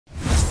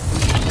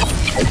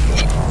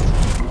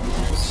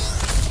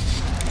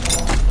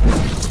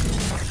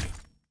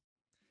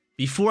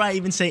Before I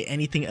even say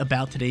anything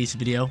about today's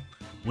video,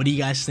 what do you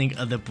guys think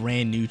of the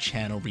brand new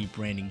channel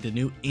rebranding? The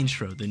new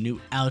intro, the new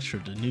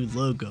outro, the new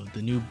logo,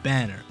 the new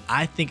banner.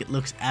 I think it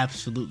looks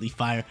absolutely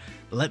fire.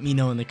 Let me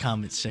know in the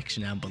comments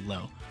section down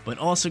below. But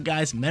also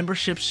guys,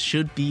 memberships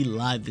should be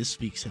live this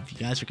week. So if you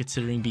guys are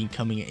considering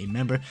becoming a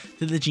member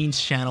to the Jeans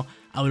channel,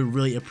 I would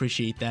really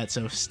appreciate that.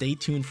 So stay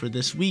tuned for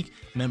this week.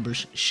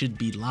 Members should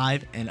be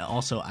live. And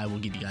also I will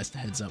give you guys the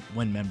heads up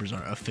when members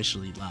are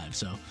officially live.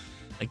 So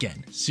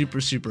again, super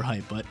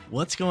hype. But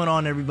what's going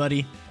on,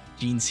 everybody?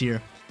 Jeans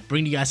here,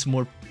 bringing you guys some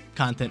more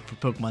content for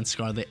Pokemon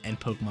Scarlet and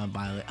Pokemon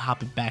Violet,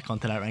 hopping back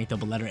onto that ranked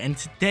double ladder. And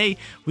today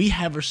we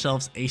have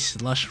ourselves a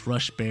Slush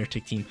Rush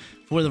Beartic team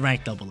for the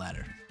ranked double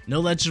ladder.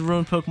 No Legends of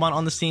Ruin Pokemon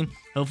on this team.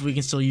 Hopefully we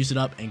can still use it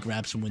up and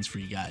grab some wins for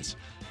you guys.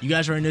 You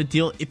guys are in no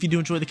deal. If you do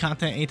enjoy the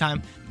content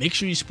anytime, make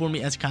sure you support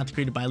me as a content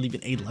creator by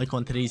leaving a like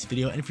on today's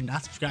video. And if you're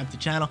not subscribed to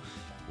the channel,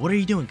 what are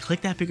you doing?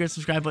 Click that big red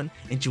subscribe button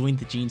and join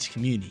the Jeans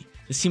community.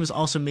 This team is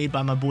also made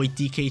by my boy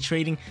DK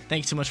Trading.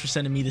 Thanks so much for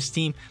sending me this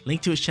team.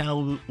 Link to his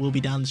channel will be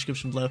down in the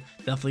description below.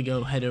 Definitely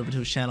go head over to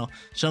his channel,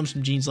 show him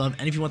some Jeans love,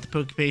 and if you want the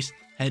Pokepaste,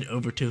 head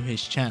over to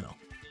his channel.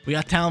 We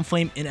got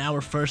Talonflame in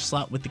our first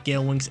slot with the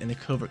Gale Wings and the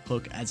Covert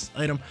Cloak as its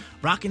item,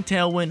 Rock and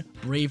Tailwind,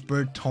 Brave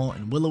Bird, Taunt,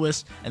 and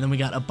Will-O-Wisp, and then we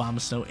got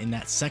Abomasnow in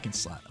that second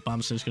slot.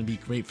 Abomasnow is going to be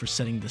great for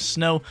setting the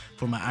snow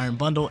for my Iron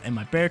Bundle and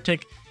my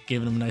Beartic,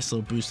 giving him a nice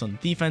little boost on the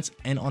defense,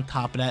 and on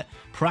top of that,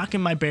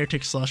 procking my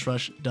Beartic Slush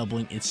Rush,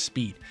 doubling its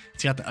speed.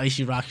 It's got the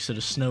Icy Rock so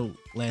the snow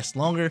lasts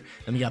longer,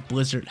 then we got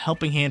Blizzard,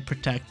 Helping Hand,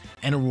 Protect,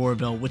 and Aurora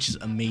Bell, which is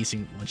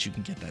amazing once you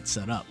can get that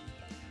set up.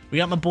 We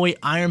got my boy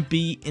Iron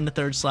Bee in the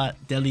third slot,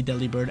 Deadly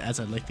Bird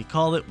as I'd like to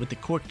call it, with the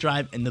Cork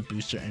Drive and the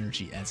Booster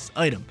Energy as its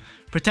item.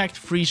 Protect,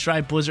 Freeze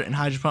Drive, Blizzard, and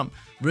Hydro Pump.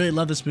 Really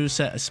love this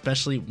moveset,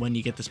 especially when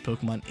you get this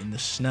Pokemon in the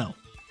snow.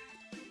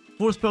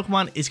 Fourth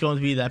Pokemon is going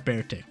to be that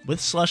Beartic.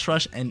 With Slush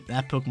Rush and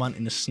that Pokemon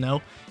in the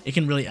snow, it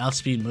can really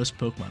outspeed most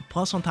Pokemon.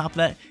 Plus on top of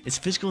that, its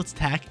physical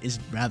attack is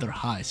rather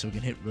high, so it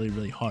can hit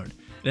really hard.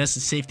 It has the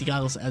Safety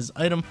Goggles as its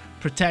item,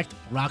 Protect,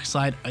 Rock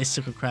Slide,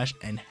 Icicle Crash,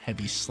 and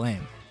Heavy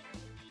Slam.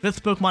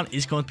 Fifth Pokemon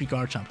is going to be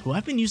Garchomp, who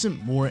I've been using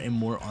more and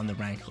more on the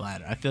rank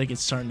ladder. I feel like it's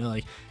starting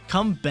to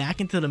come back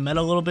into the meta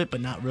a little bit,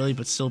 but not really,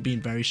 but still being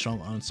very strong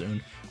on its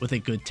own with a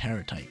good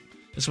Terra type.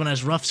 This one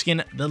has Rough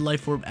Skin, the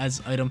Life Orb as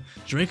item,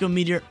 Draco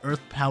Meteor, Earth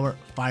Power,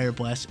 Fire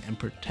Blast, and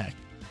Protect.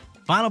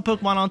 Final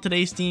Pokemon on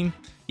today's team,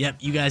 yep,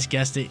 you guys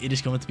guessed it, it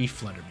is going to be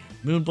Fluttermane.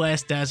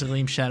 Moonblast, Dazzle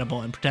Gleam, Shadow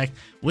Ball, and Protect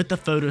with the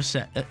Focus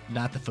Sash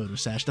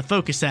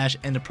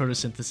and the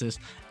Photosynthesis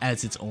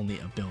as its only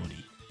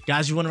ability.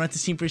 Guys, you want to rent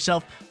this team for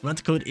yourself?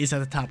 Rent code is at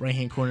the top right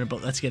hand corner,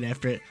 but let's get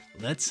after it.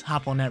 Let's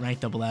hop on that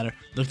ranked double ladder.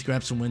 Look to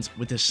grab some wins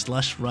with this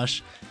Slush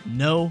Rush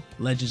No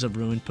Legends of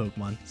Ruin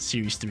Pokemon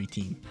Series 3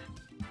 team.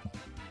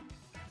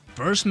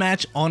 First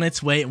match on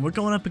its way, and we're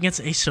going up against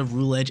a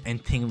Ceruledge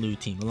and Ting-Lu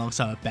team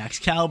alongside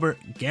Baxcalibur,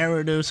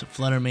 Gyarados,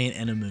 Fluttermane,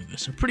 and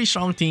Amoonguss. A pretty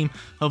strong team.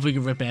 Hopefully we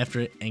can rip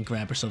after it and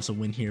grab ourselves a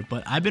win here.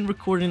 But I've been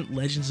recording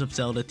Legends of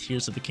Zelda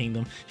Tears of the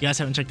Kingdom. If you guys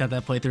haven't checked out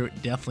that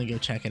playthrough, definitely go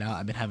check it out.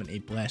 I've been having a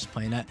blast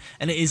playing that,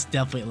 and it is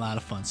definitely a lot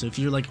of fun. So if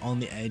you're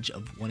on the edge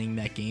of winning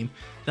that game,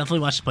 definitely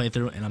watch the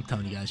playthrough, and I'm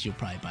telling you guys, you'll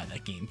probably buy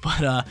that game.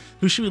 But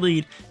who should we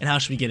lead, and how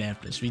should we get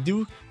after this?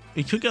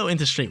 We could go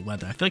into Straight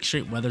Weather. I feel like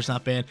Straight Weather's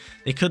not bad.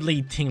 They could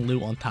lead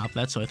Ting-Lu on top of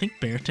that, so I think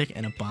Beartic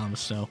and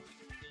Abomasnow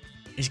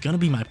is going to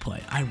be my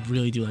play. I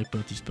really do like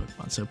both these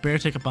Pokemon. So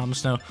Beartic,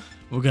 Abomasnow,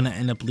 we're going to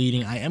end up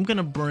leading. I am going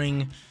to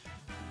bring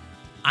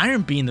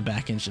Iron Bee in the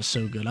back end, is just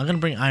so good. I'm going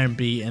to bring Iron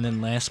Bee, and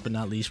then last but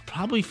not least,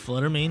 probably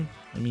Fluttermane.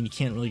 I mean, you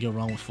can't really go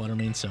wrong with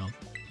Fluttermane, so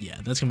yeah,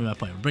 that's going to be my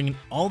play. We're bringing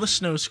all the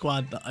Snow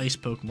Squad, the Ice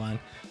Pokemon,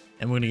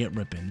 and we're going to get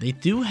ripping. They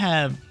do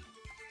have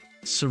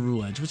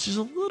Ceruledge, which is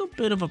a little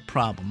bit of a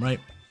problem, right?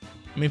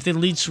 I mean, if they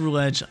lead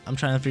Ceruledge, I'm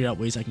trying to figure out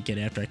ways I can get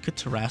after. I could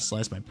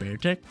Terrasilize my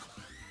Beartic.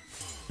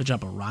 Could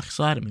drop a Rock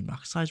Slide. I mean,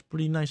 Rock Slide's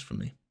pretty nice for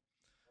me.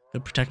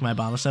 Could protect my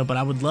Abomasnow, but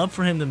I would love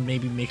for him to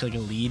maybe make a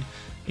lead.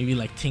 Maybe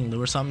like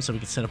Ting-Lu or something, so we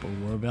could set up a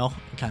Aurora Bell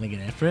and kind of get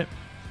after it.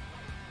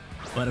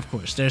 But of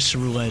course, there's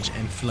Ceruledge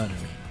and Fluttermane.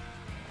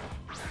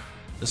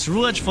 The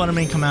Ceruledge,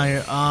 Fluttermane come out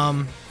here.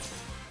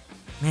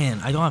 Man,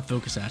 I don't have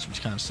Focus Sash,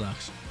 which kind of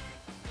sucks.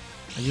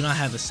 I do not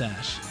have the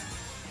Sash.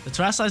 The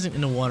Terrasilizing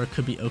in the water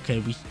could be okay.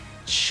 We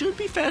should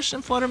be faster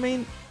than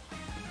Fluttermane.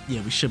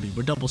 Yeah, we should be.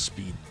 We're double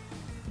speed.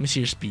 Let me see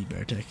your speed,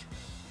 Beartic.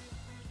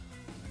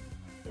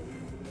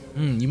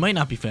 You might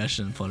not be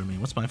faster than Fluttermane.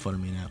 What's my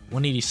Fluttermane at?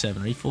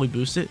 187. Are you fully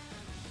boosted?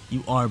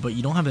 You are, but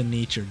you don't have a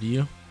nature, do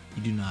you?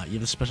 You do not. You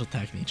have a special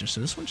attack nature.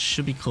 So this one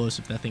should be close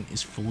if that thing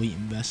is fully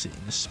invested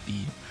in the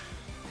speed.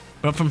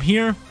 But from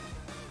here,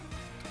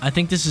 I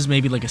think this is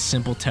maybe like a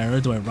simple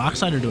Terror. Do I Rock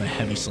Slide or do I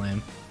Heavy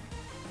Slam?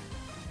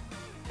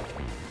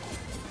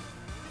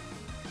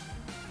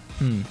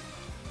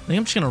 I think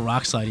I'm just going to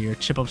Rock Slide here,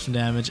 chip up some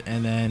damage,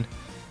 and then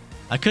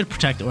I could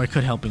Protect or I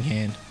could Helping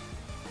Hand.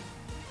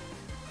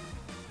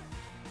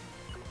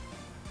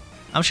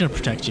 I'm just going to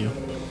Protect you.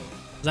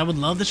 Because I would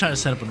love to try to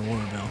set up an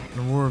Aurora Bell.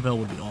 An Aurora Bell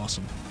would be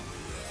awesome.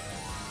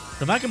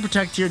 If I can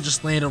protect here,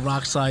 just land a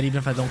rock slide. Even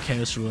if I don't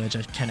KO through edge,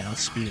 I can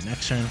outspeed it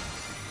next turn.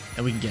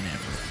 And we can get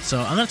after it.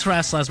 So I'm going to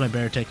Terrasilize my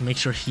Beartic and make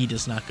sure he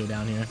does not go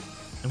down here.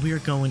 And we are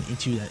going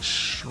into that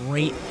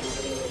straight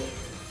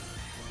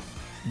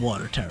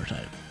water Terror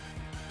type.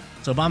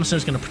 So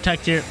Abomasnow going to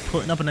protect here,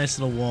 putting up a nice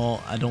little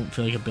wall. I don't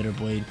feel like a Bitter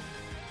Blade.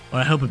 Or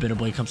I hope a Bitter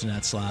Blade comes in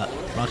that slot.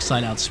 Rock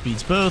Slide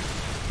outspeeds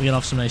both. We get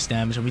off some nice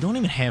damage. And we don't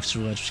even have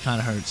Ceruledge, which kind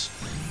of hurts.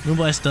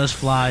 Moonblast does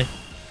fly,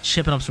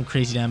 chipping up some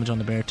crazy damage on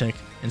the Beartic.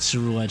 And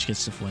Ceruledge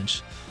gets to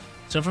flinch.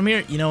 So from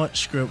here, you know what?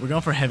 Screw it. We're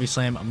going for a Heavy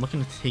Slam. I'm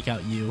looking to take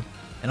out you.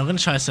 And I'm going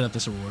to try to set up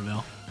this Aurora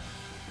Veil.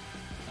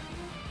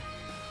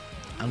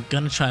 I'm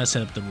going to try to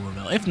set up the Aurora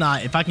Veil. If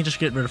not, if I can just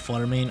get rid of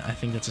Flutter Mane, I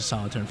think that's a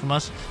solid turn from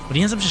us. But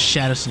he ends up just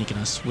Shadow Sneaking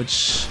us,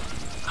 which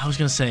I was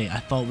going to say, I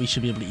thought we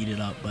should be able to eat it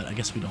up, but I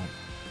guess we don't.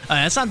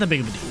 Alright, that's not that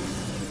big of a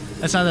deal.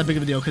 That's not that big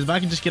of a deal, because if I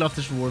can just get off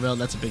this Aurora Veil,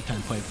 that's a big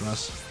time play for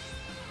us.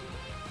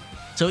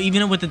 So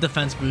even with the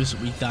defense boost,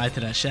 we die to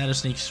that Shadow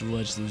Sneak.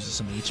 Ceruledge loses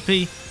some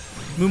HP.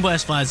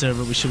 Moonblast flies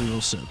over, we should be able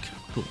to soak.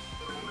 Cool.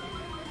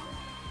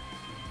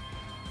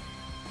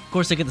 Of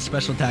course, they get the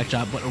special attack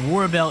drop, but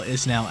Aurora Veil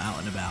is now out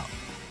and about,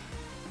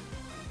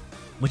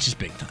 which is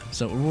big time.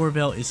 So Aurora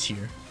Veil is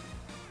here.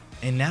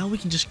 And now we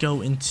can just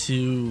go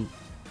into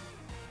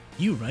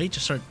you, right?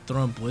 Just start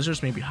throwing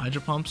Blizzards, maybe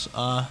Hydro Pumps,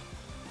 all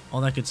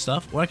that good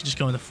stuff. Or I could just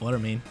go into Flutter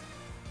Mane.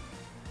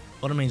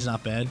 Flutter Mane's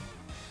not bad.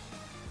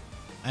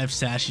 I have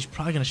Sash. He's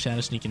probably going to Shadow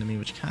Sneak into me,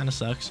 which kind of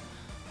sucks.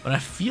 But I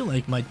feel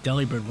like my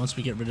Delibird, once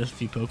we get rid of a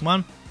few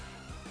Pokemon,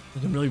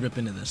 we can really rip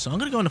into this. So I'm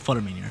going to go into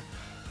Flutter Mane here.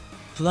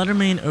 Flutter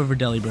Mane over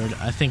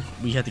Delibird. I think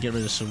we have to get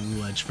rid of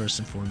Ceruledge first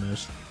and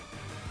foremost.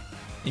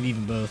 Maybe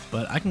even both.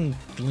 But I can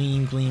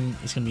Gleam. Gleam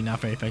is going to be not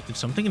very effective.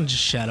 So I'm thinking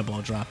just Shadow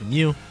Ball dropping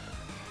you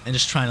and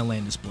just trying to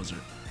land this Blizzard.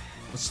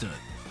 Let's do it.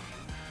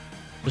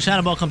 The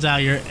Shadow Ball comes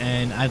out here,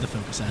 and I have the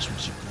Focus Sash,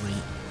 which is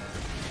great.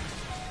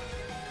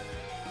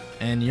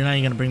 And you're not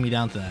even going to bring me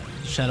down to that.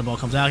 Shadow Ball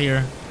comes out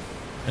here.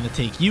 Going to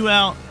take you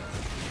out.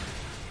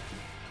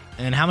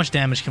 And how much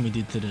damage can we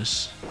do to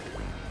this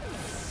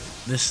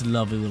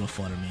lovely little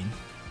Flutter Mane?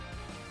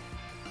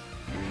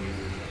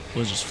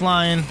 Blizzard's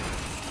flying.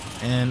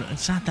 And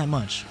it's not that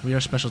much. We are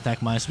special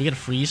attack minus. We get a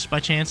freeze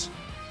by chance.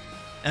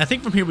 And I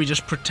think from here we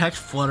just protect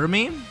Flutter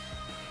Mane.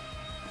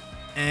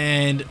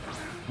 And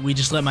we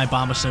just let my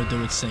Abomasnow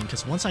do its thing.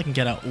 Because once I can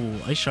get out... Ooh,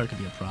 Ice Shard could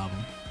be a problem.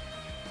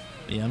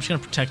 But yeah, I'm just going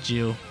to protect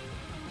you.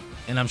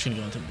 And I'm just going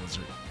to go into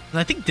Blizzard. And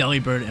I think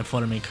Delibird and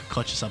Flutter Mane could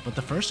clutch us up. But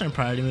the first turn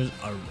priority moves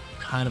are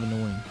kind of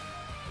annoying.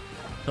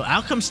 So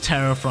out comes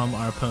Terra from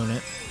our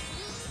opponent.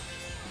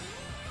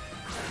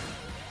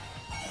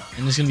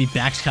 And there's going to be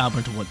Baxcalibur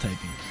into what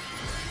typing?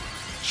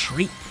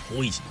 Straight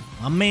Poison.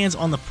 My man's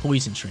on the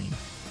Poison train.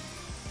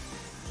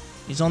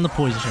 He's on the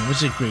Poison train, which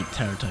is a great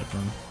Terror type for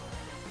him.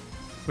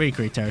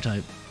 Great Terror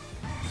type.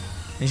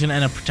 And he's going to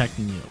end up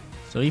protecting you.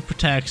 So he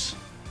protects.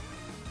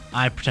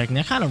 I protect. And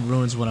that kind of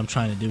ruins what I'm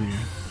trying to do here.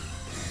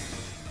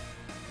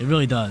 It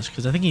really does,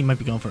 because I think he might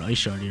be going for Ice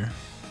Shard here.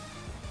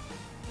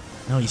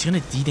 No, he's going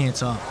to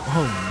D-Dance off.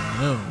 Oh,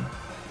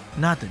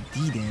 no. Not the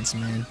D-Dance,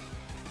 man.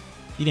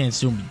 D-Dance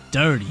doing me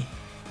dirty.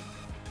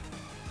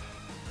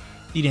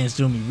 D-Dance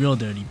doing me real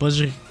dirty.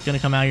 Blizzard going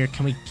to come out here.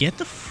 Can we get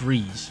the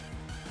freeze?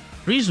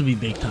 Freeze would be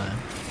big time.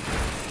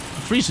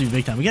 Freeze would be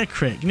big time. We got a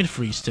crit. Give me the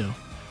freeze, too.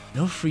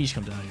 No freeze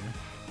comes out here.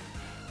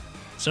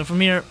 So from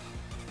here,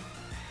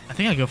 I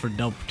think I go for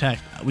double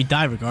protect. We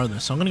die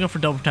regardless. So I'm going to go for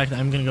double protect.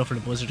 I'm going to go for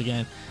the Blizzard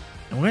again.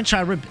 And we're going to try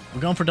to rip it. We're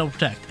going for double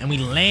protect. And we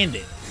land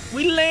it.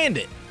 We land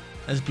it.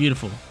 That's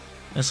beautiful.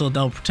 Nice little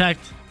double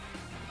protect.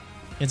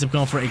 Ends up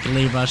going for a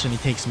Glaive Rush and he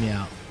takes me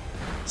out.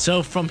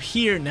 So from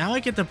here, now I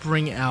get to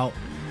bring out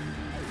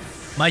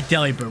my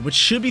Delibird, which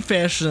should be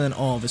faster than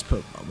all of his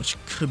Pokemon, which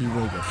could be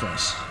really good for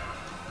us.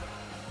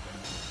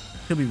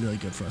 Could be really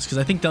good for us, because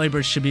I think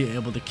Delibird should be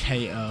able to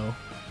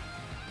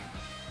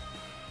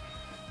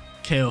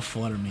KO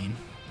Flutter Mane,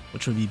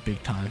 which would be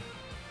big time.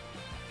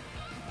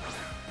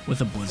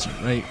 With a Blizzard,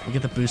 right? We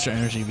get the booster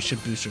energy, we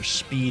should boost our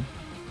speed.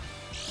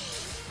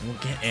 We'll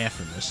get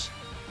after this.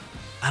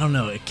 I don't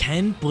know,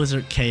 can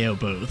Blizzard KO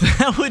both?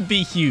 That would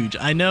be huge.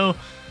 I know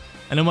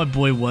my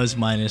boy was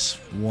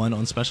 -1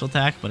 on special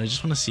attack, but I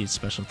just want to see its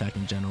special attack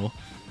in general.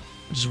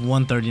 Which is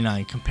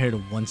 139 compared to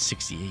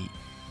 168.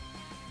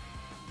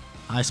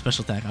 High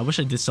special attack. I wish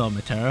I did still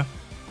have Matera.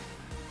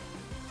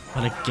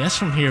 But I guess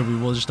from here we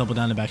will just double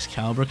down to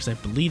Baxcalibur, because I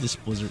believe this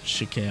Blizzard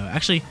should KO.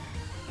 Actually,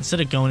 instead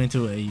of going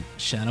into a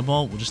Shadow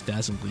Ball, we'll just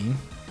Dazzle Gleam.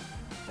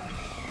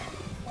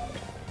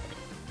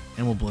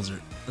 And we'll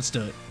Blizzard. Let's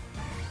do it.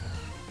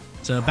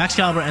 So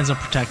Baxcalibur ends up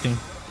protecting.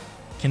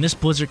 Can this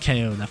Blizzard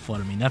KO that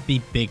Flutter Mane? That'd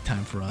be big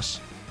time for us.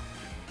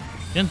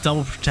 He's gonna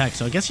double protect,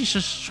 so I guess he's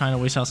just trying to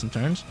waste out some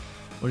turns.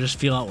 Or just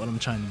feel out what I'm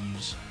trying to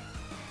use.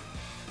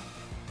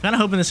 I'm kinda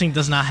hoping this thing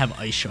does not have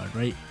Ice Shard,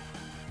 right?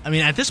 I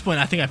mean, at this point,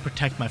 I think I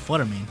protect my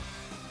Flutter Mane.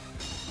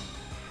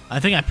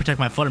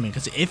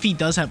 Because if he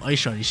does have Ice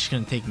Shard, he's just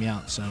gonna take me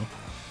out, so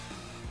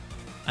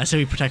I say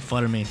we protect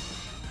Flutter Mane.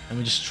 And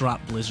we just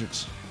drop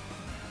Blizzards.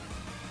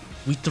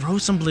 We throw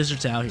some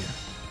Blizzards out here.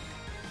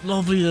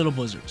 Lovely little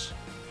blizzards.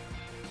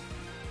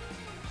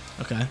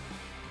 Okay.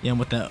 Yeah, and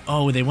with that...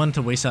 Oh, they wanted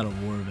to waste out a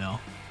War Veil.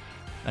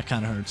 That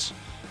kind of hurts.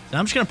 So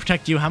I'm just going to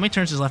protect you. How many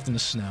turns is left in the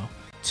snow?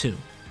 2.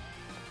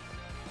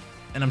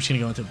 And I'm just going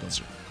to go into a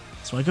blizzard.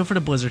 So I go for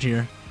the blizzard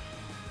here.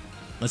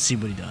 Let's see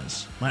what he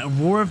does. My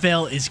Aurora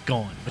Veil is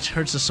gone, which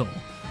hurts the soul.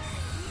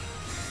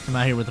 Come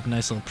out here with a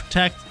nice little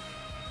protect.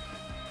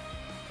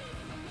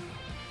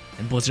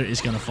 And blizzard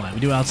is going to fly. We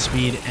do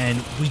outspeed,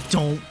 and we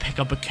don't pick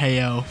up a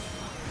KO.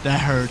 That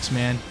hurts,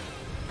 man.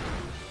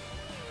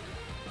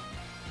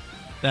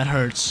 That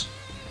hurts.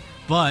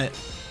 But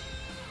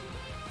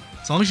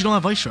as long as you don't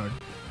have Ice Shard.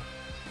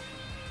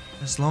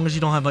 As long as you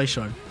don't have Ice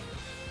Shard.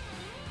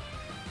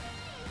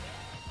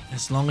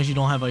 As long as you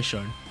don't have Ice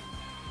Shard.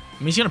 I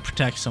mean, he's going to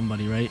protect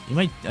somebody, right? He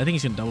might. I think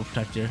he's going to double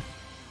protect here.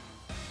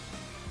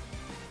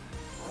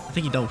 I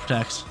think he double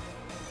protects.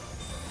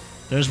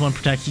 There's one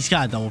protect. He's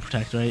got a double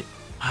protect, right?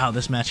 Wow,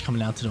 this match coming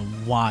down to the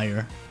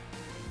wire.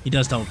 He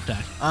does double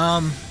protect.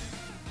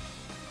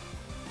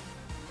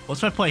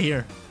 What's my play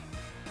here?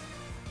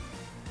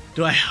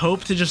 Do I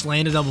hope to just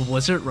land a double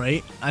blizzard,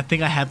 right? I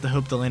think I have to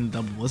hope to land a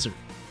double blizzard.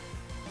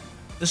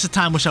 This is a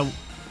time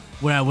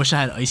where I wish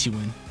I had Icy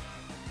Wind.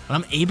 But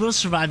I'm able to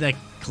survive that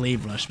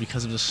Glaive Rush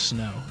because of the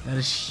snow. That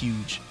is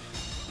huge.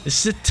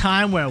 This is a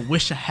time where I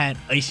wish I had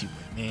Icy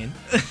Wind, man.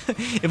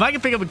 If I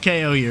can pick up a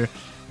KO here,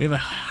 we have a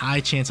high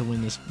chance of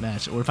winning this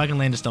match. Or if I can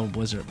land this double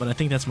blizzard. But I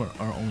think that's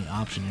our only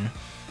option here.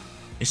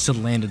 Is to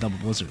land a double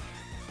blizzard.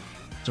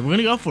 So we're going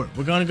to go for it.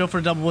 We're going to go for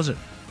a double blizzard.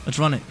 Let's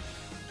run it.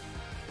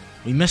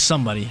 We missed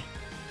somebody.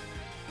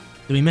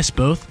 Did we miss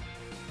both?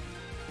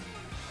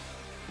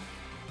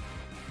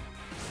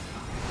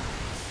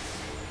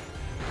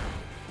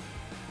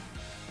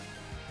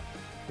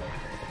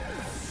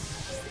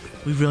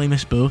 We really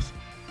missed both.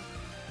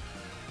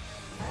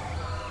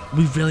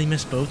 We really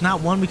missed both.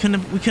 Not one. We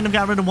couldn't have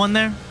got rid of one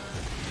there.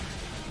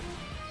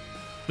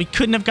 We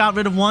couldn't have got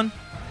rid of one.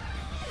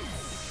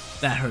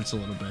 That hurts a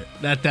little bit.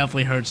 That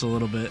definitely hurts a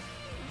little bit.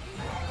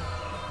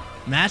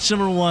 Match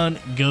number 1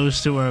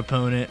 goes to our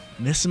opponent.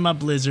 Missing my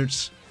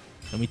blizzards.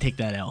 And we take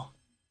that L.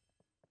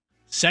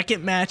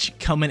 Second match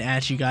coming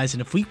at you guys.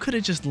 And if we could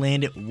have just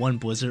landed one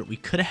blizzard, we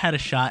could have had a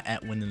shot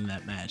at winning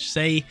that match.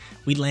 Say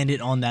we landed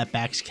on that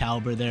Bax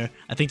Caliber there.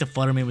 I think the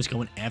Fluttermane was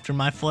going after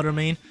my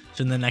Fluttermane.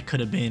 So then that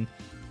could have been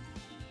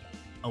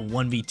a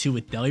 1v2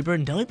 with Delibird,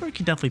 and Delibird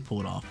can definitely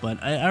pull it off,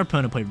 but our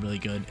opponent played really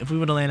good. If we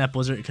would have landed that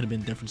blizzard, it could have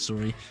been a different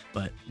story,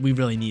 but we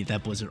really needed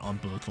that blizzard on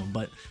both of them,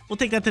 but we'll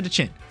take that to the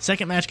chin.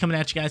 Second match coming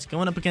at you guys,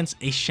 going up against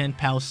a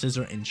Shenpao,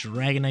 Scissor, and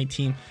Dragonite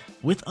team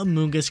with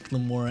Amoonguss,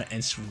 Glamora,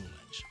 and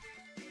Ceruledge.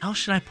 How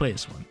should I play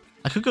this one?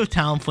 I could go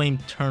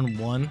Talonflame turn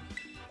 1,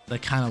 but I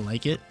kind of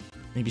like it.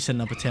 Maybe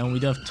setting up a tail. We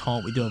do have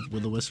Taunt, we do have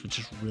Will-O-Wisp, which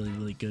is really,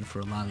 really good for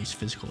a lot of these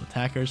physical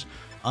attackers.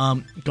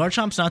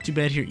 Garchomp's not too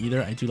bad here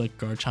either. I do like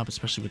Garchomp,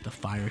 especially with the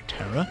Fire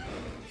Terra.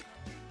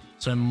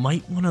 So I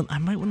might want to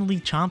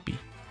lead Chompy.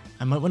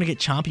 I might want to get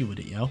Chompy with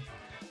it, yo.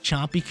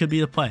 Chompy could be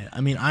the play.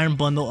 I mean, Iron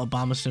Bundle,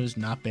 Abomasnow is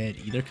not bad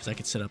either, because I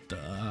could set up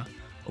the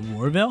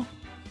Aurora Veil.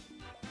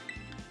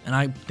 And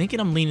I'm thinking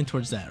I'm leaning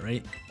towards that,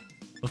 right?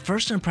 But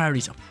first turn priority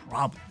is a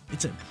problem.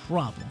 It's a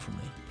problem for me.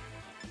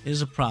 It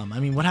is a problem.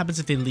 I mean, what happens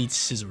if they lead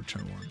Scissor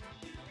turn 1?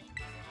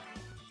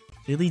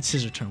 If they lead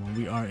Scissor turn 1,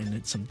 we are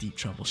in some deep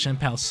trouble.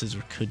 Shenpao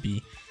Scissor could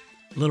be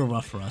a little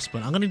rough for us,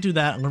 but I'm going to do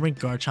that. I'm going to bring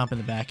Garchomp in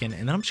the back end,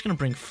 and then I'm just going to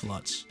bring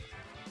Flutz.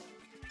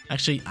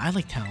 Actually, I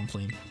like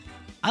Talonflame.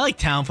 I like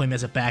Talonflame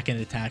as a back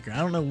end attacker. I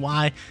don't know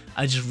why.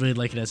 I just really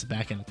like it as a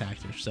back end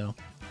attacker. So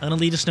I'm going to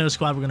lead a Snow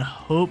Squad. We're going to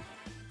hope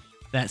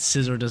that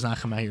Scissor does not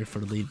come out here for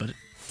the lead, but it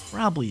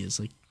probably is.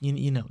 Like,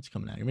 you know it's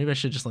coming out here. Maybe I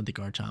should just let the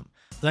Garchomp.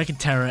 So I can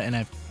Terra, and I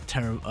have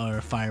Terra or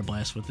Fire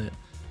Blast with it.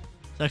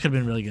 So that could have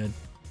been really good.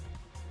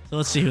 So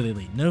let's see who they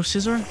lead. No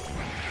Scissor?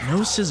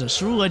 No Scissor.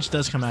 Ceruledge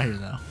does come out here,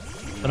 though.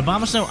 But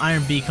Abomasnow,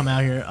 Iron B come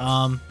out here.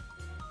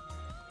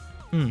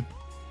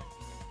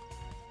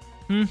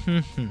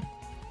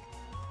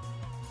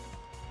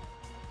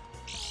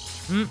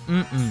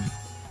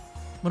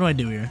 What do I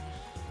do here?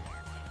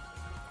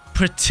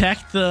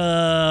 Protect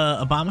the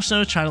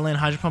Abomasnow, try to land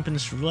Hydro Pump in the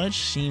Ceruledge.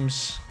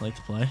 Seems like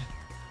the play.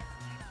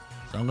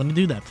 So I'm going to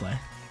do that play.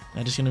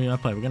 That is going to be my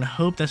play. We're going to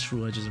hope that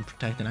Ceruledge isn't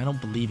protected. I don't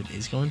believe it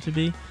is going to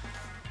be.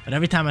 But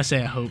every time I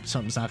say I hope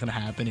something's not going to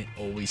happen, it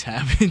always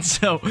happens.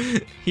 So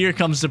here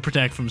comes the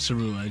protect from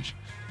Ceruledge.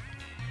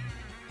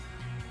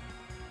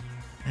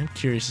 I'm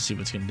curious to see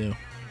what's going to do.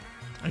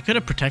 I could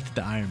have protected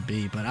the Iron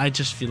B, but I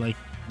just feel like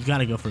you got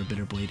to go for a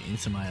Bitter Blade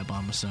into my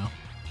Abomasnow.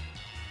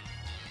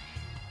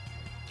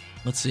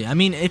 Let's see. I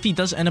mean, if he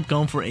does end up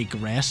going for a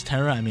Grass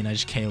Terra, I mean, I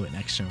just KO it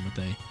next turn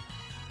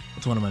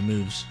with one of my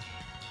moves.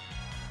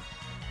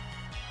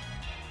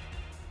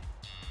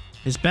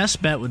 His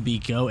best bet would be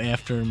go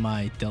after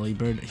my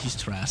Delibird. He's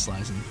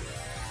Terrasalizing.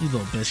 You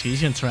little biscuit. He's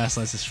going to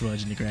Terrasilize this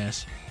Ceruledge in the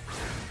grass.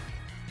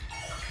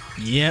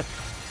 Yep.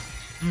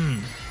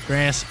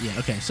 Grass. Yeah,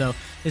 okay. So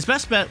his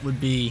best bet would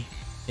be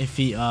if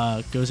he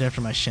goes after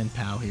my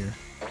Shenpao here.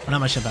 Or not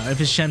my Shenpao. If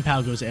his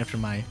Shenpao goes after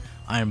my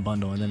Iron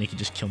Bundle, and then he can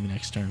just kill me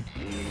next turn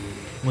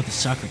with a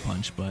Sucker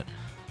Punch. But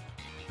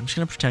I'm just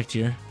gonna protect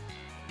here.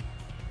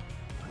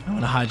 I'm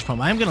gonna Hydro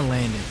Pump. I am gonna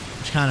land it,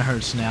 which kind of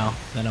hurts now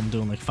that I'm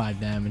doing like 5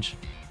 damage.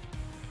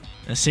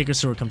 And a Sacred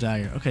Sword comes out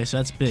here. Okay, so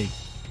that's big.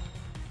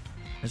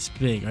 That's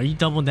big. Are you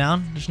double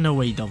down? There's no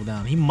way you double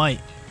down. He might.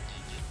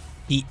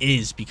 He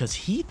is, because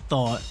he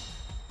thought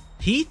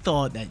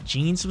that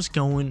Jeans was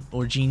going,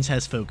 or Jeans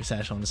has Focus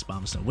Sash on this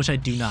Abomasnow, which I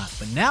do not.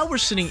 But now we're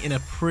sitting in a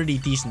pretty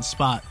decent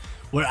spot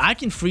where I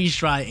can Freeze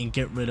Dry and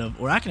get rid of,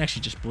 or I can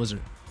actually just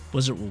Blizzard.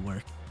 Blizzard will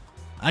work.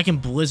 I can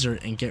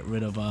Blizzard and get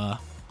rid of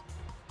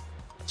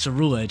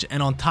Ceruledge,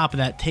 and on top of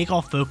that, take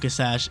off Focus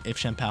Sash if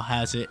Shenpao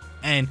has it.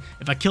 And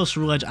if I kill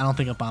Ceruledge, I don't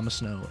think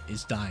Abomasnow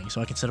is dying,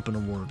 so I can set up an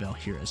Aurora Veil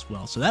here as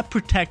well. So that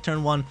Protect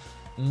turn 1,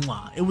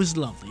 mwah, it was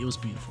lovely. It was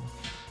beautiful.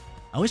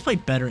 I always play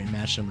better in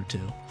match number 2.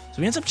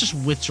 So he ends up just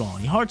withdrawing.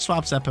 He hard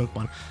swaps that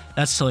Pokemon.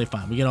 That's totally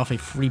fine. We get off a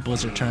free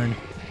Blizzard turn,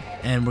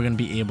 and we're going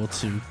to be able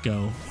to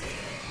go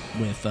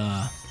with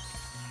an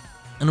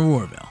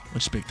Aurora Veil,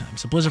 which is big time.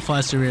 So Blizzard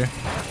flies through here,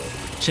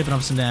 chipping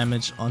up some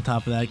damage. On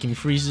top of that, give me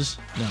freezes.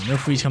 No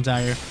freeze comes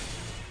out here.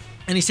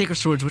 Any Sacred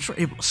Swords, which we're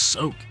able to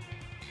soak.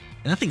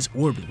 And that thing's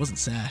Orb. It wasn't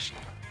Sash.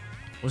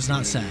 It was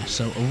not Sash.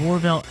 So Aurora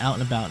Veil out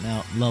and about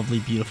now. Lovely,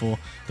 beautiful.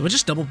 Do I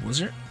just double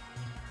Blizzard?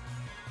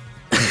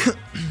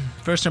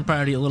 First turn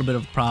priority, a little bit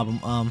of a problem.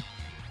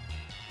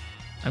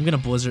 I'm gonna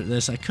Blizzard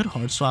this. I could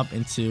hard swap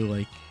into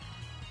like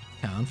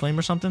Talonflame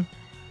or something,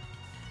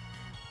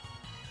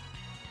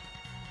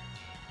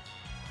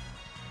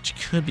 which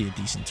could be a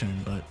decent turn,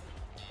 but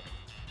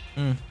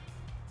I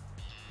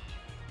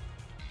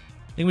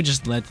think we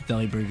just let the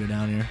Delibird go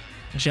down here.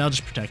 Actually, I'll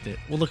just protect it.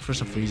 We'll look for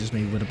some freezes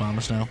maybe with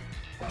Abomasnow.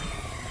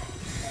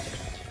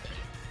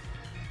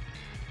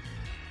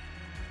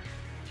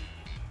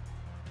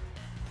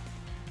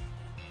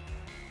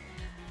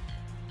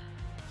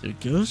 So it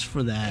goes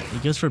for that.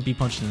 It goes for a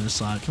B-Punch into the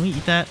slot. Can we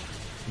eat that?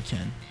 We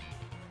can.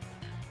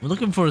 We're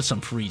looking for some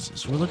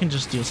freezes. We're looking to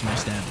just deal some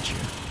nice damage here.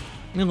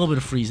 I need a little bit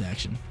of freeze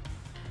action.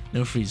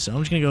 No freeze. So I'm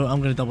just going to go. I'm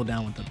going to double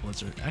down with the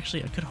Blizzard.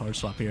 Actually, I could hard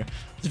swap here.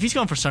 If he's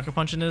going for Sucker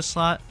Punch into the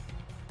slot,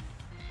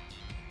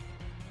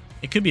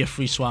 it could be a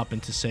free swap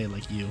into, say,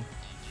 like you.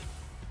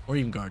 Or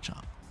even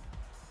Garchomp.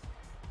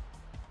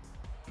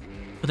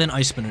 But then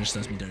Ice Spinner just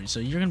does me dirty. So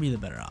you're going to be the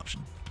better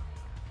option.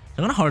 So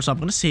I'm going to hard swap. I'm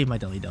going to save my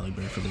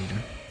Delibird for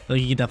later. I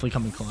think he can definitely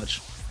come in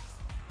clutch.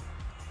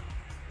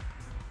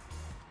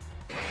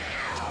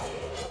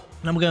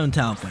 And I'm going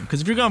Talonflame, because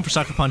if you're going for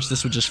Sucker Punch,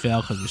 this would just fail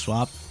because we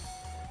swap.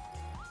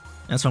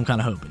 That's what I'm kind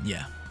of hoping.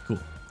 Yeah, cool.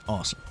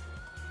 Awesome.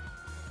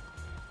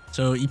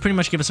 So you pretty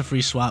much give us a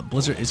free swap.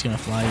 Blizzard is going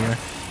to fly here.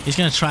 He's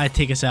going to try to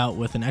take us out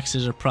with an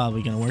X-Scissor,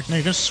 probably going to work. No,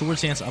 you're going to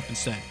Swords Dance up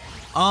instead.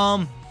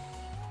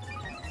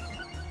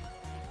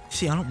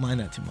 See, I don't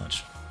mind that too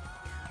much.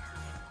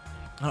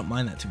 I don't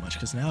mind that too much,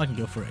 because now I can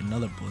go for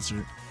another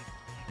Blizzard.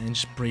 And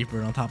just Brave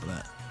Bird on top of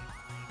that.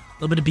 A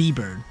little bit of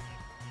B-Bird. A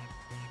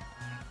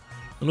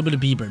little bit of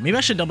B-Bird. Maybe I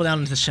should double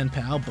down into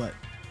Shenpao, but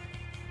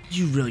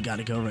you really got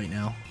to go right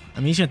now. I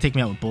mean, he's going to take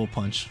me out with Bullet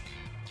Punch.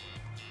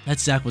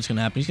 That's exactly what's going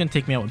to happen. He's going to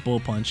take me out with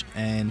Bullet Punch,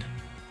 and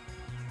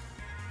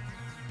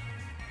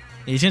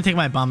he's going to take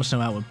my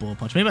Abomasnow out with Bullet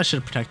Punch. Maybe I should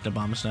have protected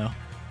Abomasnow.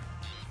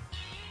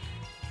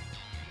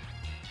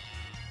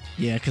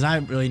 Yeah, because I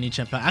really need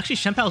Shenpao. Actually,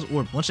 Shenpao's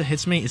Orb, once it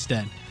hits me, it's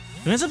dead.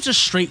 It ends up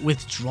just straight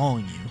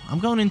withdrawing you. I'm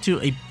going into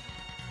a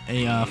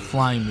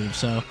flying move,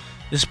 so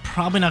this is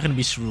probably not going to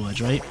be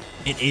Ceruledge, right?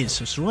 It is,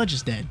 so Ceruledge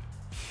is dead.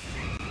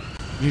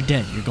 You're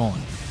dead. You're gone.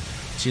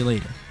 See you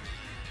later.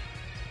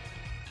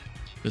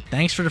 So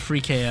thanks for the free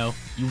KO.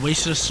 You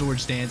wasted a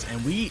Swords Dance,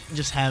 and we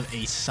just have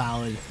a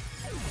solid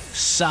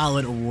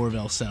Aurora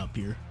Veil setup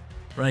here,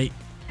 right?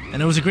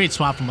 And it was a great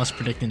swap from us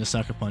predicting the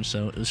Sucker Punch,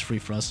 so it was free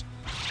for us.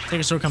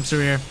 Sacred Sword comes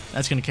through here.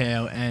 That's going to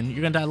KO, and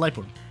you're going to die Life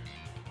Orb.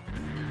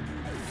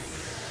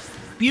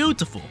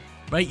 Beautiful,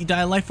 right? You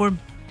die a Life Orb.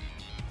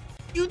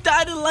 You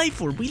died a Life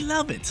Orb. We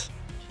love it.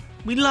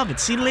 We love it.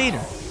 See you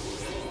later.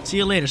 See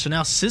you later. So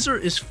now Scissor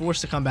is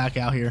forced to come back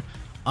out here.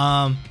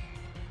 I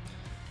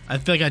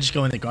feel like I just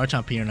go into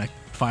Garchomp here and I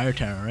Fire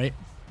Terror, right?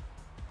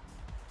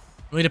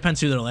 Really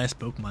depends who their last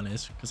Pokemon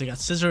is, because they got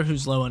Scissor,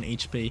 who's low on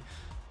HP,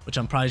 which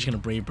I'm probably just gonna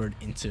Brave Bird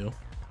into.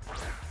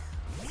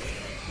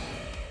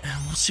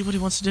 And we'll see what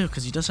he wants to do,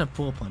 because he does have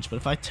Pull Punch. But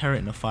if I Terra it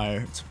into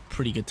Fire, it's a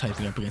pretty good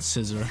typing up against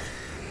Scissor.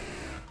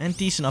 And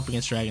decent up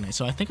against Dragonite.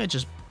 So I think I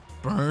just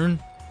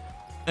burn.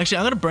 Actually,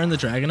 I'm going to burn the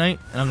Dragonite,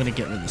 and I'm going to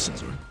get rid of the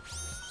Scissor.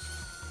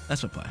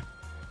 That's my play.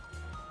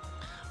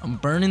 I'm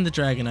burning the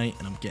Dragonite,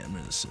 and I'm getting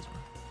rid of the Scissor.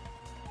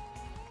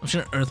 I'm just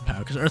going to Earth Power,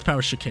 because Earth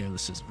Power should KO the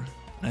Scissor.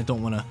 And I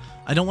don't want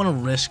to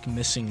risk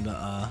missing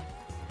the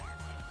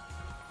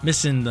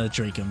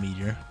Draco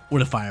Meteor or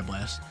the Fire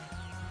Blast.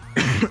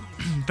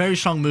 Very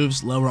strong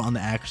moves, lower on the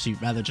accuracy,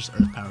 rather just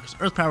Earth Power, because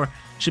Earth Power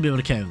should be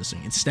able to KO this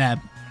thing. It's Stab.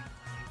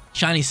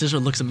 Shiny Scissor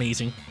looks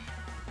amazing.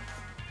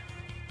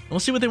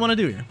 We'll see what they want to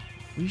do here.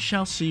 We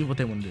shall see what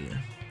they want to do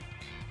here.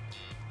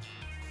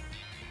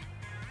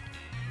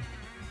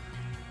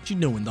 What you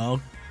doing,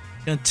 dog?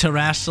 Gonna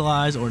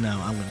terrestrialize, or no,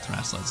 I'm gonna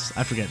terrestrialize.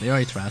 I forget, they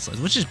already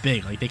terrestrialized, which is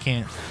big. Like, they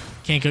can't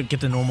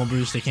get the normal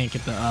boost, they can't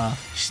get the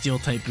steel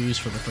type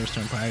boost for the first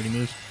turn priority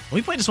moves. And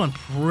we played this one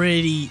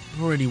pretty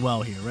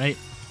well here, right?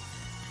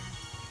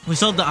 We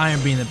still have the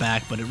Iron Bee in the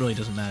back, but it really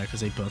doesn't matter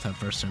because they both have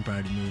first turn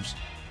priority moves.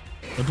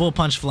 The Bullet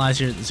Punch flies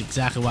here. This is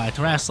exactly why I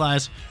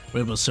terrestrialize.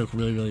 We're able to soak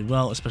really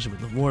well, especially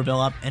with the War Bell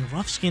up, and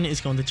Rough Skin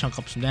is going to chunk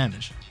up some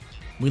damage.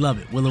 We love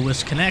it.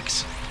 Will-O-Wisp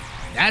connects.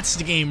 That's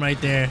the game right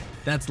there.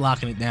 That's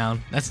locking it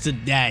down. That's the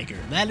dagger.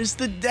 That is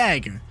the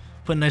dagger.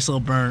 Put a nice little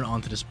burn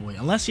onto this boy.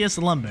 Unless he has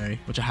the Lumberry,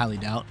 which I highly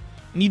doubt.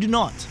 And you do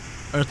not.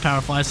 Earth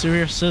Power flies through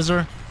here.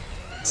 Scissor.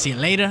 See you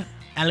later,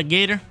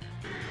 alligator.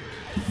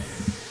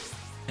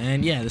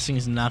 And yeah, this thing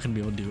is not going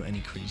to be able to do any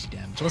crazy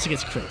damage. Unless it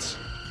gets crits.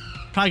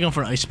 Probably going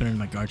for an Ice Spinner in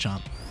my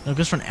Garchomp. No, it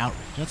goes for an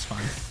Outrage. That's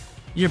fine.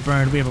 You're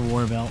burned. We have a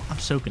War Bell. I'm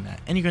soaking that.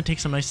 And you're going to take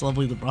some nice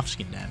lovely Rough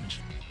Skin damage.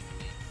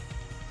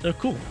 So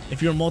cool.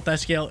 If you're a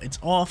multi-scale, it's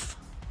off.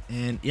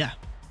 And yeah.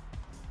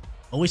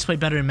 Always play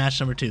better in match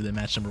number 2 than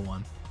match number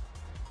 1.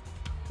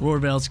 Roar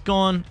Veil's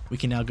gone. We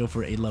can now go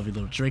for a lovely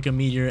little Draco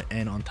Meteor.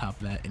 And on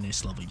top of that, a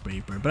nice lovely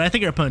Brave Bird. But I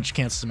think our opponent just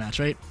cancels the match,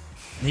 right?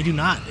 They do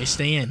not. They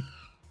stay in.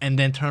 And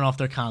then turn off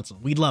their console.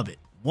 We love it.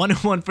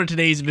 1-1 for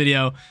today's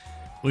video.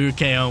 We were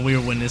KO and we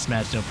were winning this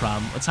match, no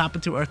problem. Let's hop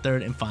into our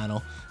third and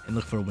final and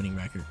look for a winning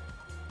record.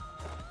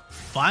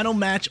 Final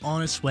match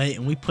on its way,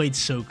 and we played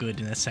so good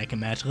in that second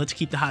match. Let's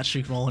keep the hot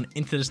streak rolling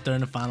into this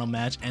third and final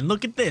match. And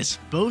look at this.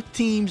 Both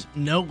teams,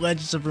 no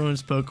Legends of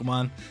Ruins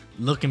Pokemon.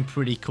 Looking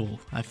pretty cool.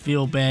 I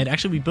feel bad.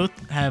 Actually, we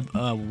both have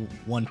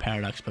one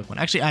Paradox Pokemon.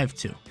 Actually, I have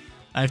 2.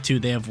 I have 2,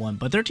 they have 1,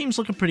 but their team's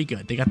looking pretty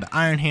good. They got the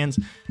Iron Hands,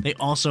 they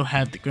also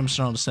have the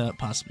Grimmsnarl to set up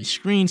possibly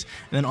screens,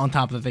 and then on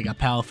top of that, they got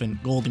Palafin,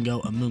 Golden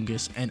Go,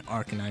 Amoonguss, and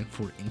Arcanine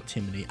for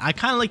Intimidate. I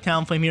kind of like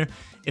Talonflame here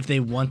if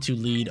they want to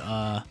lead,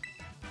 not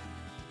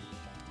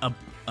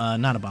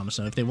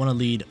Abomasnow, if they want to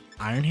lead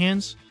Iron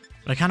Hands,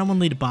 but I kind of want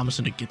to lead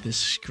Abomasnow to get this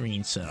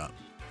screen set up.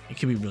 It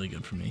could be really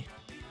good for me.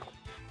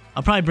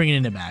 I'll probably bring it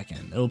in the back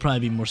end. It will probably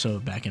be more so a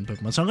back end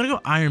Pokemon, so I'm going to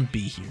go Iron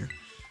Bee here.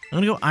 I'm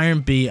going to go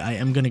Iron Bee, I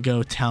am going to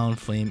go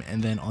Talonflame,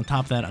 and then on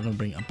top of that, I'm going to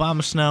bring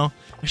Abomasnow.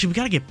 Actually, we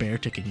got to get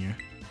Beartic in here.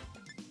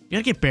 We got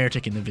to get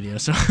Beartic in the video,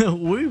 so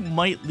we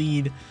might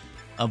lead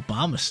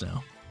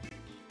Abomasnow.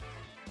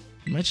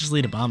 We might just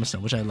lead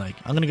Abomasnow, which I like.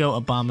 I'm going to go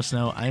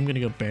Abomasnow, I'm going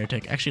to go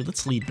Beartic. Actually,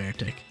 let's lead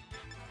Beartic.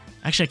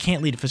 Actually, I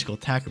can't lead a physical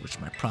attacker, which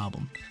is my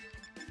problem.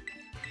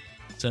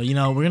 So, you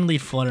know, we're going to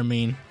lead Flutter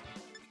Mane,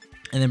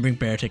 and then bring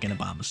Beartic and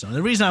Abomasnow. And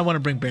the reason I want to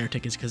bring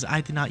Beartic is because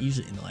I did not use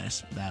it in the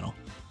last battle.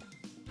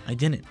 I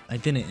didn't,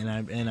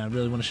 and I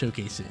really want to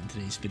showcase it in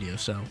today's video.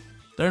 So,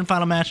 third and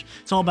final match,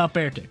 it's all about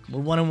Beartic. We're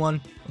 1-1.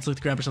 Let's look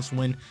to grab ourselves a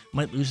win.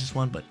 Might lose this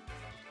one, but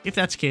if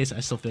that's the case, I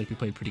still feel like we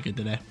played pretty good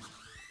today.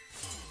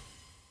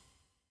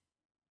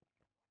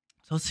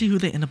 So let's see who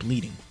they end up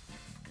leading.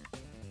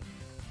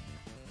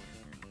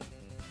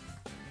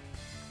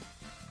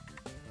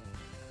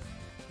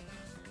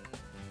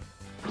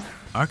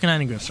 Arcanine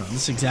and Grimmsnarl.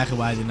 This is exactly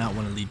why I did not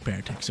want to lead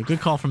Beartic. So good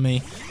call from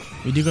me.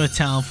 We do go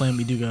Talonflame.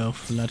 We do go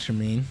Flutter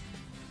Mane.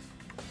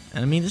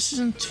 And I mean, this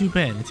isn't too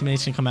bad.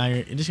 Intimidate's gonna come out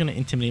here. It is gonna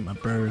intimidate my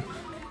bird.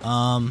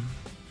 Probably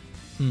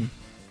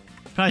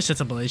sets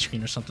up a Light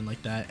Screen or something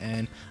like that.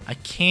 And I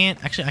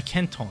can't, actually, I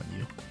can taunt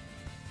you.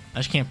 I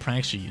just can't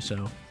prankster you,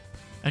 so.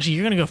 Actually,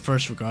 you're gonna go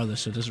first regardless,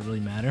 so it doesn't really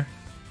matter.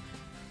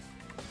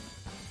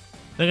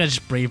 I think I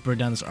just Brave Bird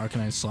down this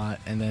Arcanine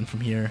slot, and then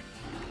from here,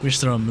 we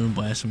just throw a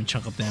Moonblast and we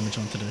chunk up damage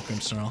onto the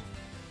Grimmsnarl.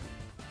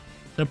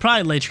 So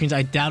probably Light Screens.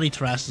 I doubt he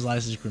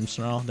terrestrializes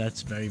Grimmsnarl.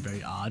 That's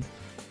very odd.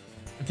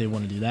 If they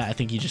want to do that, I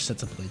think he just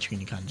sets up a Light Screen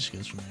and kind of just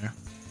goes from there.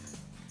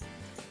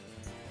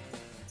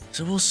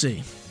 So we'll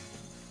see.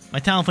 My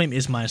Talonflame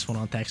is -1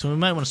 on attack, so we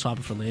might want to swap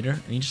it for later.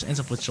 And he just ends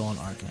up withdrawing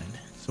Arcanine.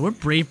 So we're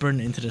Brave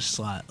Birding into this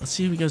slot. Let's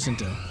see who he goes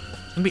into.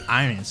 It's going to be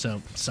Iron Hand,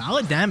 so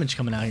solid damage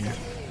coming out here.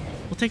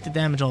 We'll take the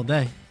damage all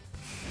day.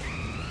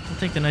 We'll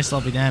take the nice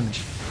lovely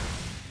damage.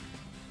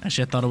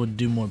 Actually, I thought it would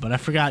do more, but I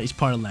forgot he's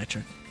part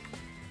electric.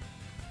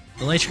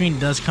 The Light Screen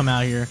does come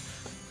out here.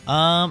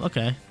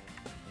 Okay.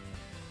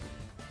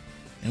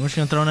 And we're just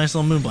going to throw a nice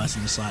little Moonblast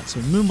in the slot. So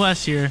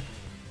Moonblast here,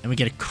 and we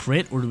get a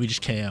crit, or do we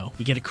just KO?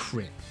 We get a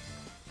crit.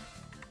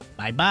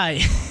 Bye-bye.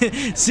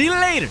 See you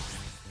later.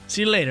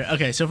 See you later.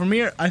 Okay, so from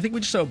here, I think we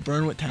just throw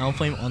Burn with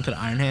Talonflame onto the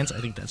Iron Hands.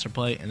 I think that's our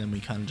play, and then we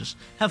kind of just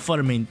have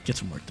Flutter Mane get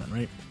some work done,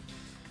 right?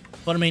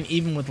 Flutter Mane,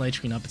 even with Light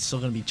Screen up, it's still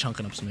going to be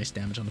chunking up some nice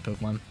damage on the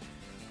Pokemon.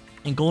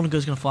 And Golden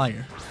Go's going to fly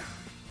here.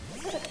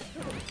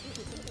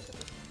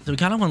 So we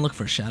kind of want to look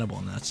for a Shadow Ball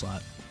in that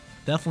slot.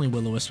 Definitely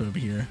Will-O-Wisp over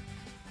here.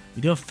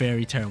 We do have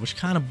Fairy Tail, which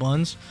kind of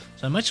buns.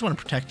 So I might just want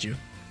to protect you.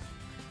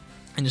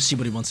 And just see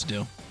what he wants to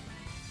do.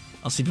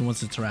 I'll see if he wants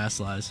to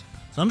terrestrialize.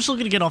 So I'm just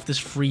looking to get off this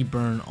free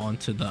burn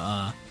onto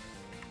the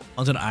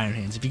Iron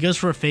Hands. If he goes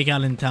for a Fake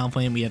Out in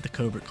Talonflame, we have the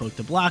Covert Cloak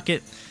to block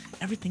it.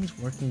 Everything's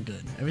working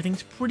good.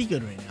 Everything's pretty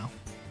good right now.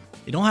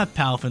 We don't have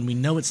Palafin. We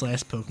know it's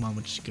last Pokemon,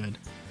 which is good.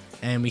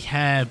 And we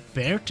have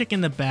Beartic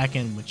in the back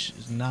end, which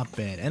is not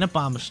bad. And a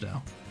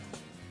Abomasnow.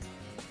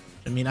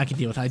 I mean, I can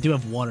deal with it. I do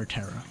have Water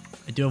Terror.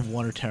 I do have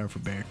Water Terror for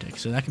Beartic,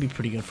 so that could be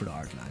pretty good for the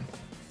Arcanine.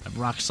 I have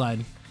Rock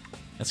Slide.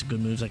 That's some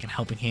good moves. I can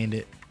Helping Hand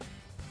it.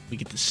 We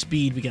get the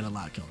speed. We get a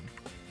lot going.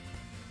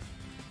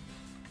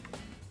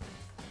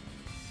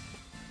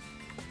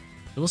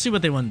 So we'll see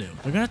what they want to do.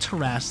 They're going to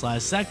Terrasilize.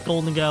 Is that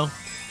Golden Go?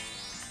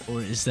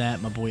 Or is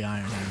that my boy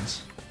Iron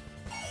Hands?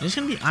 It's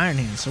going to be Iron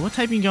Hands. So what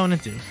typing going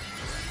into?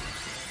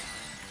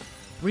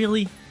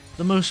 Really?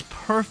 The most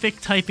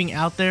perfect typing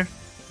out there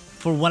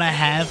for what I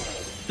have?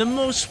 The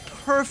most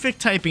perfect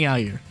typing out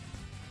here.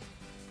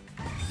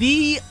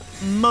 The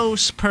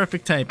most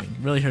perfect typing.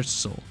 Really hurts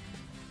the soul.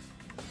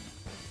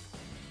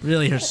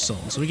 Really hurts the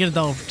soul. So we get a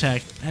double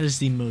protect. That is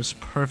the most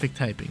perfect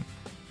typing.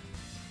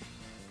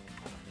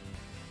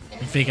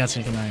 And Fake Out's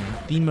gonna come out here.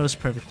 The most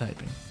perfect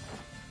typing.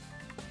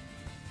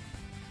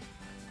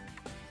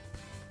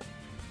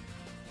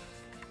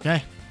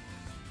 Okay.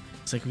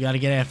 Looks like we gotta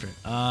get after it.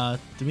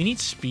 Do we need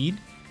speed?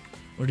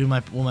 Or will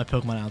my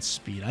Pokemon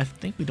outspeed? I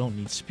think we don't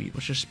need speed.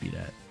 What's your speed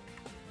at?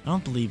 I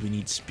don't believe we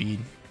need speed.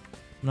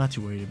 I'm not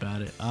too worried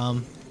about it. I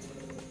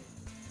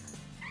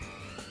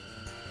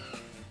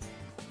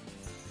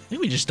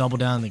think we just double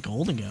down on the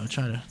Golden Go.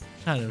 Try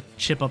to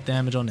chip up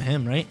damage onto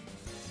him, right?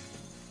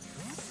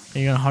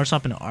 And you're gonna Heart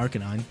Stop into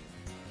Arcanine.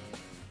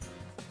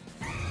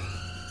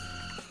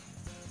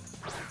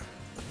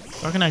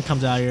 Arcanine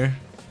comes out here,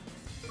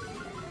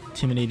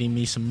 intimidating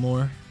me some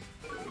more.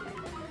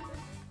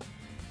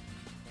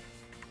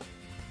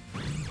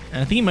 And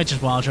I think he might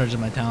just Wild Charge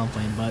in my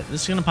Talonflame, but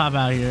this is gonna pop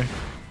out here,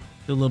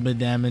 do a little bit of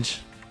damage,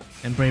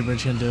 and Brave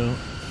Bird's gonna do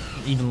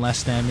even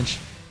less damage.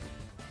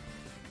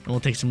 And we'll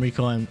take some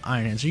recoil and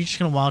Iron Hands. Are you just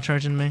gonna Wild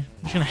Charge into me? I'm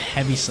just gonna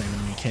Heavy Slam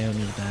into me. KO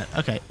me with that.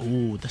 Okay.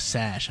 Ooh, the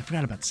Sash. I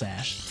forgot about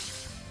Sash.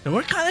 So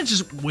we're kind of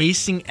just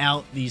wasting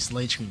out these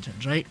late screen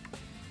turns, right?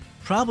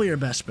 Probably our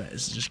best bet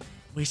is to just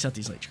waste out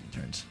these late screen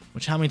turns.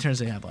 Which, how many turns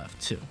do they have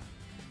left? 2.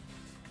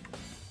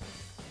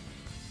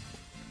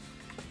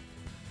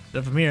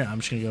 So from here, I'm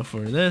just gonna go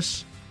for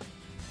this,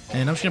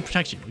 and I'm just gonna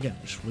protect you. Again,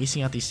 just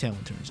wasting out these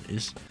Tailwind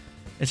turns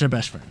it's our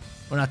best friend.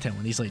 Or not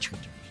Tailwind, these late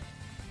screen turns.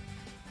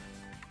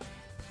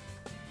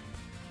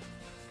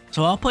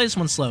 So I'll play this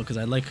one slow because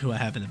I like who I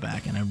have in the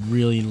back, and I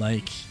really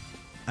like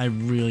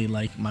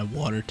my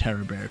Water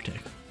Terror Beartic.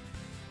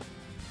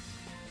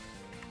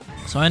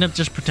 So I end up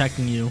just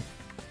protecting you.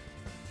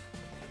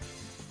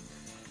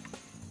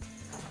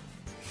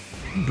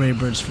 Brave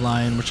Bird's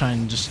flying. We're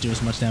trying to just do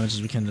as much damage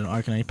as we can to the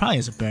Arcanine. He probably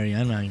has a berry.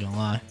 I'm not even gonna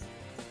lie.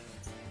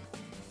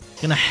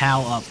 Gonna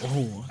howl up.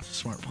 Oh, that's a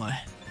smart play.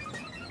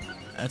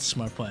 That's a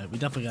smart play. We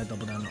definitely gotta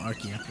double down on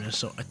Arky after this.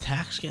 So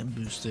attacks getting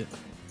boosted.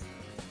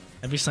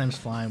 Heavy Slam's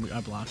flying. We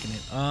are blocking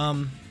it.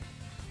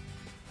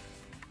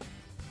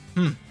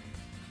 The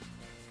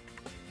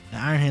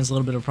Iron Hand's a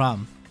little bit of a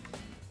problem.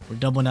 We're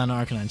doubling down the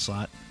Arcanine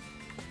slot.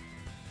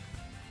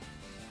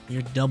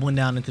 You're doubling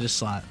down into the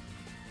slot.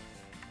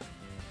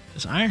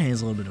 This Iron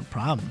Hand's a little bit of a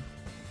problem.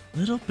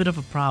 Little bit of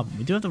a problem.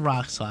 We do have the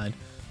Rock Slide.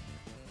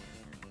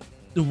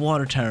 The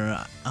Water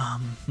Terror. I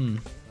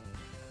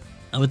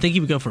would think he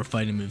would go for a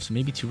fighting move. So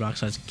maybe 2 Rock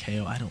Slides and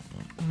KO. I don't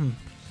know. I'm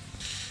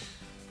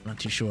not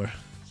too sure.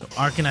 So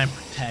Arcanine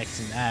protects,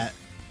 and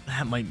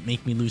that might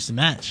make me lose the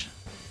match.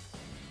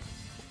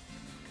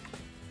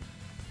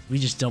 We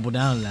just double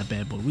down in that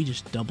bad boy. We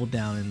just double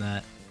down in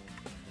that.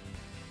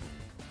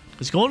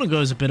 Because Golden Go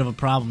is a bit of a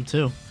problem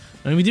too.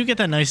 I mean, we do get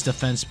that nice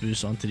defense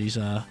boost onto these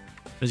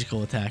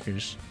physical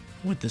attackers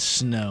with the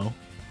snow.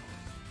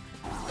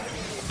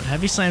 But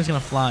Heavy Slam's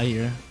gonna fly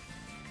here.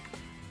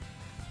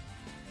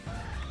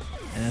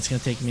 And that's gonna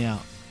take me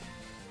out.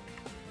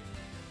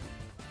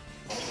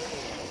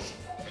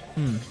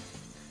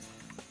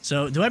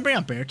 So, do I bring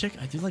out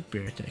Beartic? I do like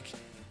Beartic.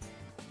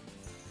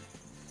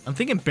 I'm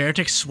thinking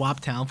Beartic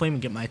swap Talonflame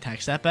and get my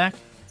attack stat back.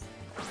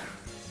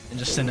 And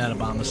just send out a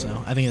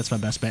Abomasnow. I think that's my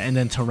best bet. And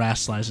then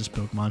Terrasilize this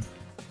Pokemon.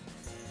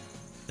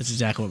 That's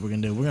exactly what we're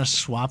going to do. We're going to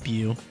swap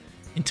you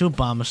into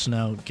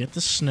Abomasnow, get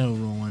the snow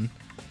rolling,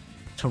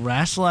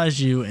 Terrasilize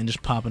you, and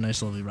just pop a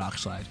nice lovely Rock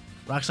Slide.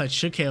 Rock Slide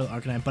should KO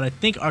Arcanine, but I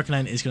think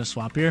Arcanine is going to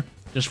swap here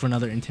just for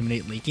another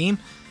Intimidate late game.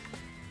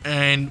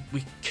 And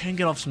we can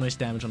get off some nice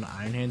damage on the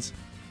Iron Hands.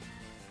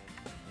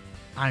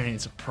 Iron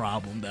Hand's a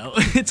problem, though.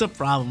 It's a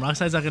problem. Rock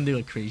Slide's not going to do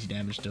like crazy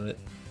damage to it.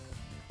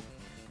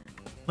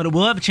 But it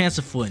will have a chance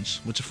to flinch,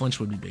 which a flinch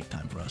would be big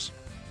time for us.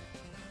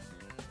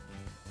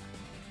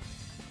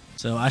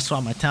 So I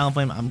swap my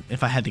Talonflame.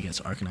 If I had to guess,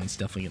 Arcanine's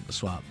definitely getting the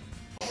swap.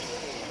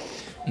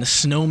 And the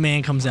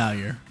Snowman comes out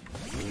here.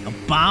 A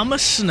bomb of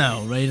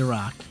snow, ready to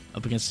rock.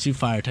 Up against 2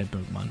 Fire-type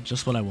Pokemon.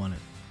 Just what I wanted.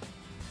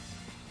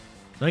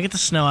 So I get the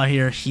snow out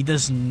here. He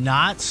does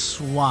not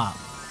swap.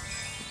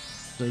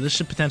 So this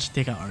should potentially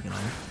take out Arcanine.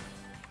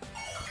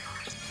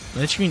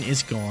 Red Screen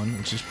is gone,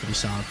 which is pretty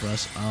solid for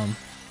us.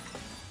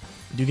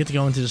 We do get to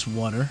go into this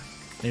water.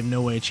 They have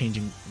no way of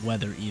changing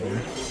weather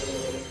either.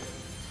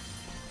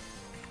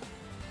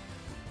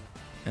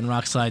 And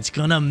Rock Slide's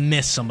gonna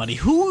miss somebody.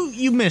 Who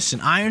you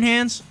missing? Iron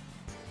Hands?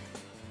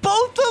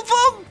 Both of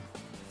them?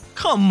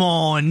 Come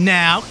on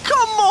now.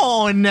 Come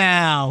on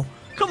now.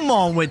 Come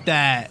on with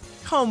that.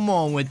 Come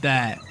on with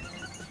that.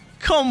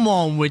 Come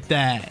on with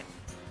that.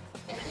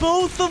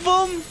 Both of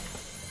them?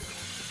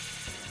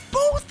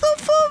 Both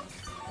of them?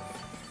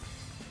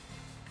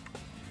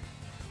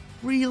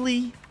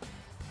 Really?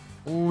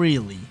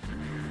 Really?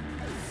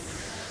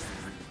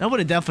 That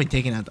would have definitely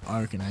taken out the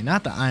Arcanine,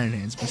 not the Iron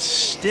Hands, but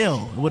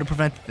still, it would have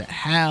prevented that.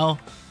 How?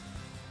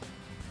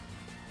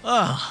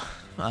 Oh,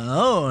 my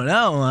lord,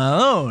 oh my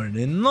lord,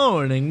 and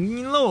lord,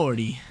 and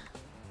lordy.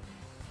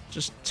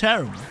 Just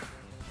terrible.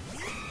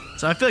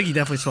 So I feel like he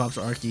definitely swaps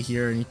Arky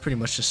here, and he pretty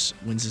much just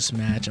wins this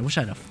match. I wish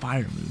I had a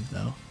fire move,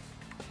 though.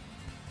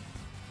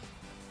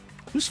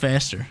 Who's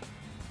faster?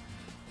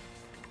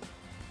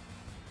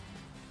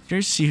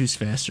 Curious to see who's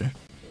faster.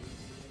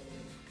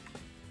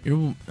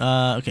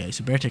 Okay,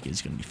 so Beartic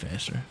is gonna be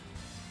faster.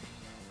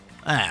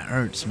 Ah, it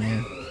hurts,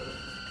 man.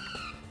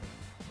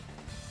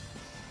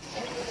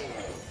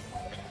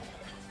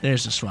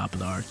 There's the swap of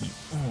the Arky.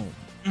 Oh,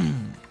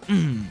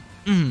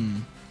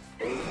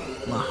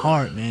 my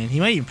heart, man. He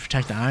might even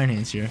protect the Iron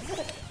Hands here.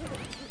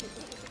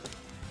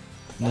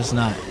 Does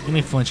not. Give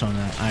me a flinch on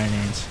that Iron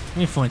Hands. Give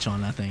me a flinch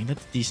on that thing.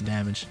 That's decent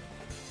damage.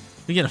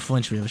 If we get a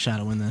flinch, we have a shot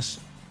to win this.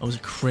 That was a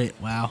crit.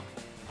 Wow.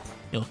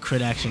 Yo,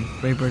 crit action.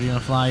 Great Birdie on a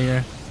fly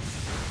here.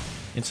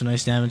 Get some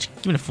nice damage.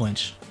 Give me the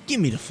flinch. Give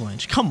me the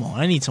flinch. Come on.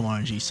 I need some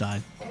RNG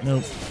side.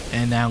 Nope.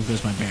 And down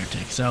goes my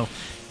Beartic. So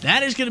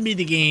that is going to be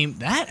the game.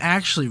 That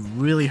actually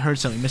really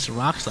hurts that we missed a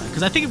Rock Slide.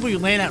 Because I think if we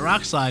land that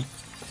Rock Slide,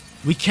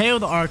 we KO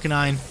the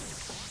Arcanine,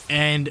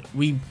 and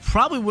we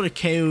probably would have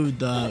KO'd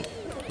the...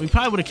 We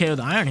probably would have KO'd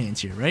the Iron Hands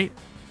here, right?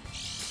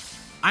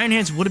 Iron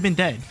Hands would have been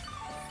dead.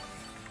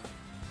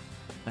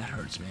 That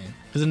hurts, man.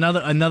 Because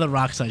another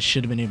Rock Slide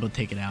should have been able to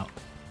take it out.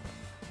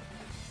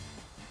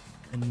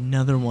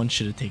 Another one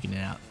should have taken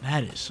it out.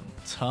 That is some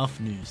tough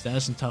news. That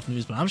is some tough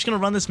news. But I'm just going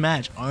to run this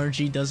match.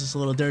 RNG does us a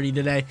little dirty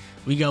today.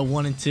 We go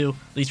 1-2. At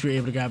least we were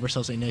able to grab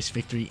ourselves a nice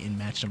victory in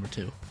match number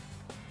 2.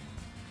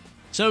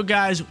 So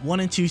guys,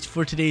 1-2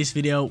 for today's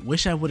video.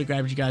 Wish I would have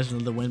grabbed you guys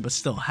another win, but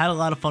still had a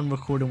lot of fun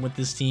recording with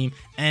this team.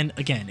 And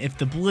again, if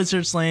the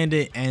Blizzards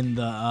landed and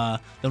the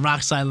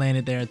Rock Slide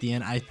landed there at the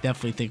end, I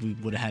definitely think we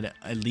would have had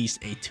at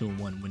least a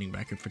 2-1 winning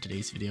record for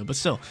today's video. But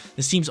still,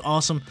 this team's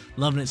awesome.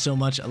 Loving it so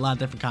much. A lot of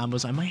different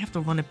combos. I might have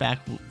to run it back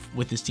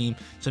with this team.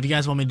 So if you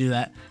guys want me to do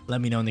that, let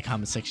me know in the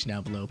comment section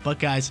down below. But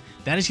guys,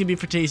 that is going to be it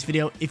for today's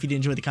video. If you did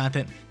enjoy the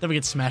content, don't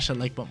forget to smash that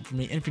like button for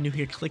me. And if you're new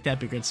here, click that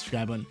big red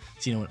subscribe button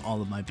so you know when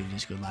all of my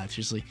videos go live.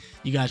 Seriously,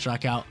 you guys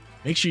rock out.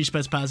 Make sure you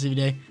spread positive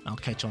day. I'll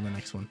catch you on the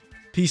next one.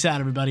 Peace out,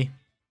 everybody.